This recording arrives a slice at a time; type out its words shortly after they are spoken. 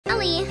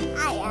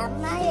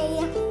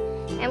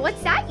And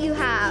what's that you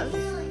have?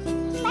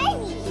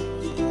 Maggie.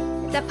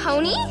 It's a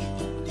pony?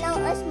 No,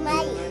 it's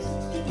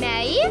Maggie.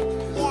 May?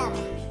 Yeah.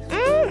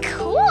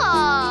 Cool.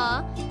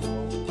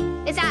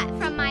 Is that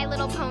from My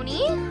Little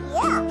Pony?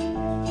 Yeah.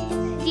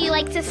 Do you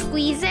like to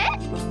squeeze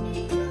it?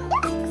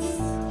 Yes.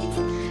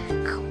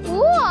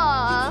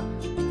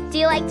 Cool. Do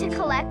you like to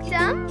collect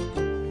them?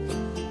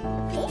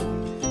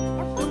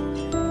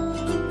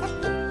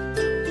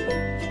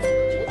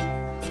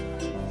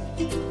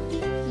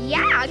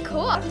 Yeah,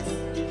 cool.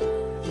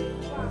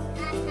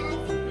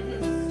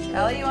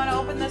 Ellie, you want to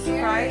open the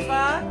surprise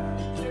box?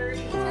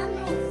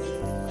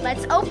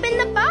 Let's open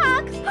the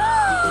box.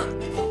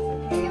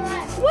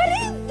 What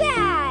is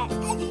that?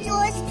 It's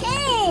George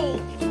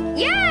Pig.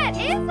 Yeah, it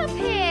is a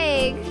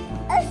pig.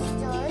 It's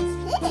George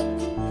Pig.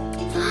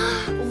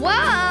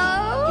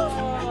 Whoa.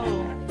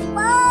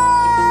 Whoa!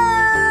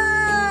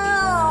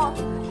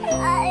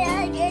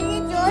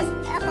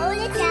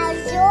 Holy cow,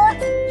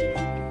 George.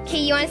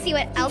 Okay, you want to see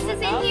what else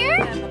is in here?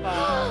 In the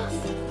box.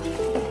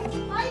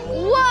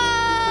 Whoa!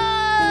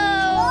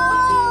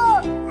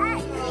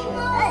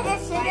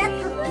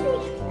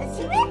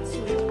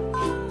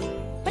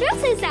 What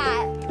else is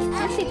that?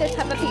 Let's see, this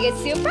Peppa Pig is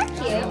super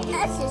cute.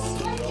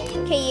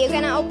 Okay, you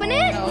gonna open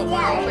it? Oh,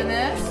 wanna open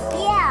this?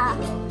 Yeah.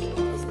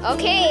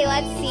 Okay,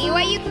 let's see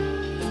what you...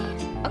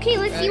 Okay,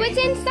 let's see what's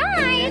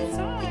inside.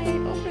 Inside.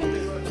 Open.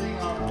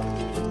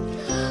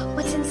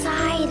 What's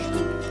inside?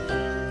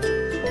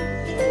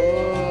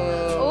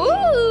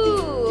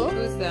 Oh. Ooh!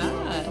 Who's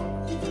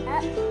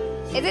that?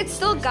 Is it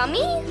still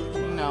gummy?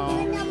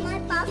 No.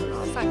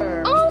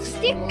 Oh,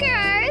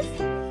 stickers!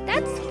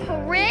 That's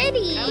Ellie, what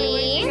did you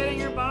pretty. get in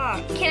your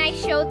box? Can I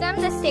show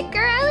them the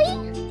sticker,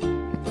 Ellie?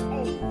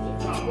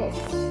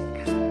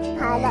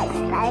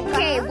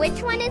 Okay,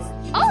 which one is...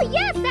 Oh,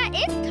 yes, that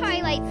is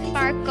Twilight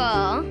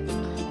Sparkle.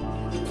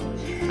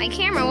 My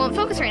camera won't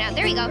focus right now.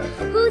 There we go.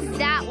 Who's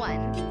that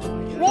one?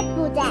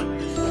 Ripple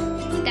Dash.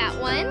 That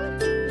one?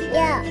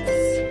 Yes.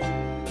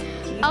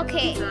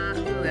 Okay.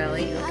 Ooh,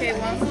 Ellie. Okay,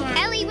 one more.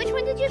 Ellie, which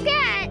one did you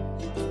get?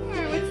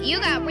 You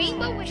got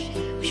rainbow.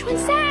 Which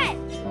one's that?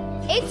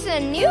 It's a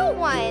new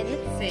one.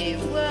 Say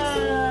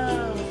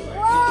whoa.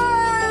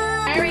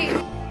 Whoa! Harry.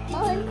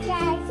 Oh,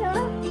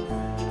 dinosaur.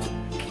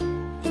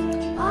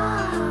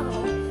 Wow.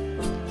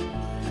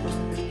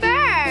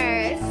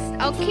 First.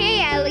 Okay,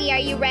 Ellie, are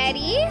you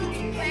ready?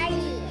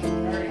 Ready.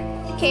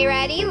 Okay,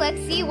 ready?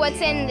 Let's see what's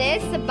in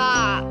this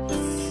box.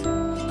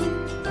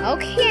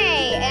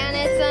 Okay, and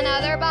it's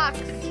another box.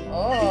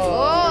 Oh.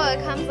 Oh,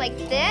 it comes like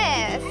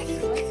this.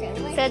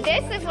 So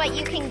this is what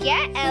you can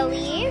get,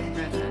 Ellie.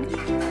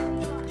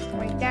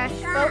 Dash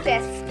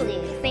focus,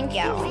 please. Thank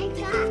you.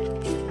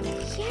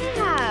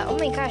 Yeah. Oh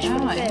my gosh, Wow,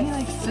 what is I need this?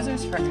 like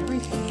scissors for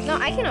everything. No,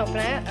 I can open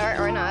it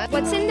or not.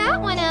 What's in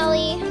that one,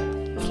 Ellie?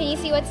 Can you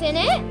see what's in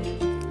it?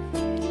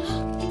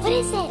 What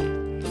is it?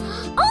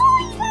 Oh,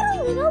 you got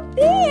a little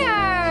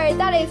bear.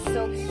 That is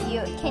so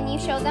cute. Can you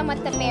show them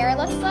what the bear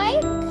looks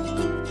like?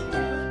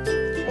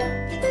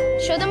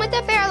 Show them what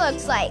the bear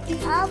looks like.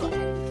 Oh,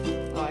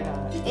 I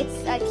got it.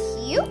 It's a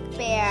cute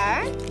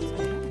bear.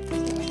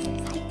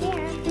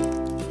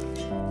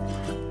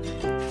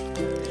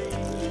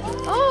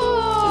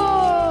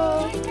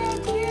 Oh!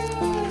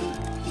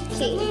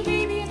 Okay. Little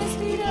baby in a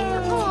speedo.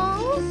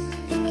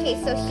 Okay,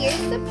 so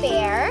here's the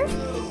bear.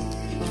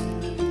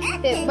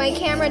 My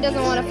camera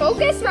doesn't want to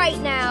focus right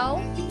now.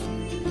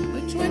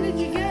 Which one did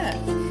you get?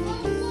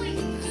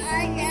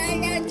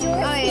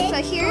 Okay, so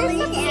here's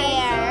the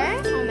bear.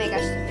 Oh my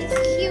gosh, it's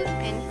cute.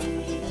 And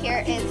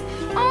here is...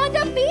 Oh,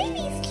 the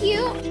baby's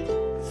cute.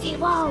 Say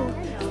whoa.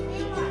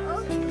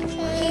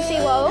 Can you say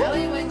whoa?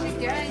 Ellie, what did you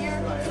get in your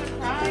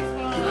surprise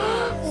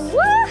box?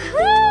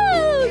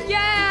 Woohoo!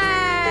 Yeah!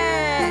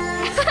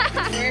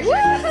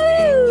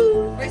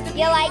 Woohoo!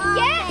 You like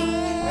it?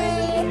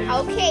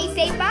 Okay,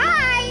 say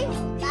bye.